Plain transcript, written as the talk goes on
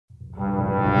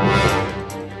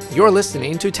You're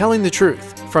listening to Telling the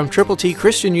Truth from Triple T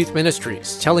Christian Youth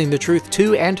Ministries, telling the truth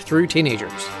to and through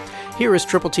teenagers. Here is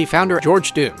Triple T founder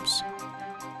George Dooms.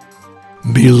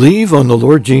 Believe on the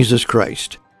Lord Jesus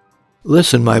Christ.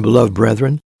 Listen, my beloved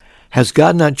brethren, has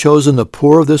God not chosen the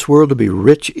poor of this world to be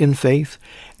rich in faith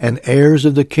and heirs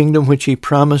of the kingdom which he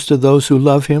promised to those who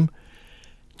love him?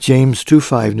 James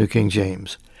 2:5, New King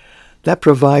James. That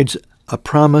provides a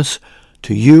promise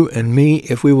to you and me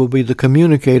if we will be the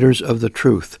communicators of the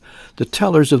truth, the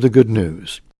tellers of the good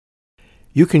news.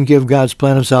 You can give God's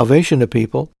plan of salvation to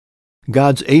people.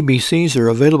 God's ABCs are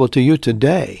available to you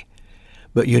today,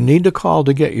 but you need to call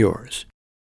to get yours.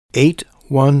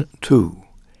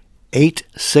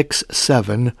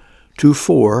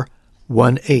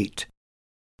 812-867-2418.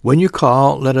 When you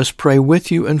call, let us pray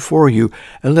with you and for you,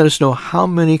 and let us know how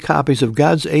many copies of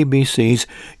God's ABCs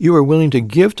you are willing to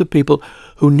give to people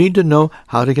who need to know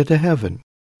how to get to heaven.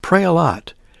 Pray a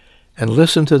lot, and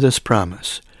listen to this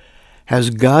promise. Has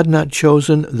God not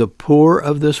chosen the poor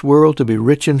of this world to be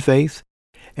rich in faith,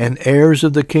 and heirs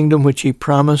of the kingdom which he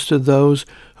promised to those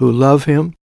who love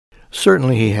him?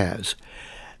 Certainly he has.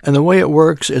 And the way it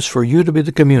works is for you to be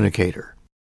the communicator.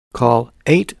 Call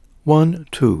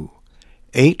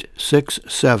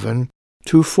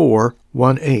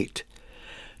 812-867-2418.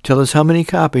 Tell us how many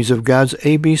copies of God's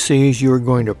ABCs you are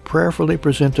going to prayerfully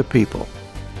present to people.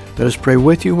 Let us pray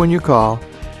with you when you call.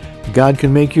 God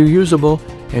can make you usable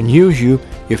and use you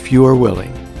if you are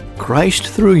willing. Christ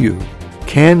through you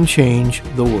can change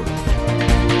the world.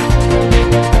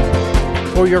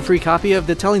 For your free copy of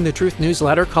the Telling the Truth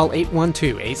newsletter, call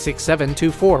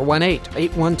 812-867-2418,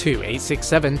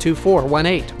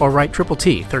 812-867-2418, or write Triple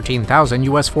T, 13,000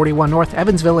 U.S. 41 North,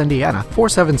 Evansville, Indiana,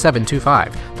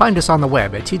 47725. Find us on the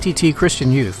web at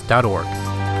tttchristianyouth.org.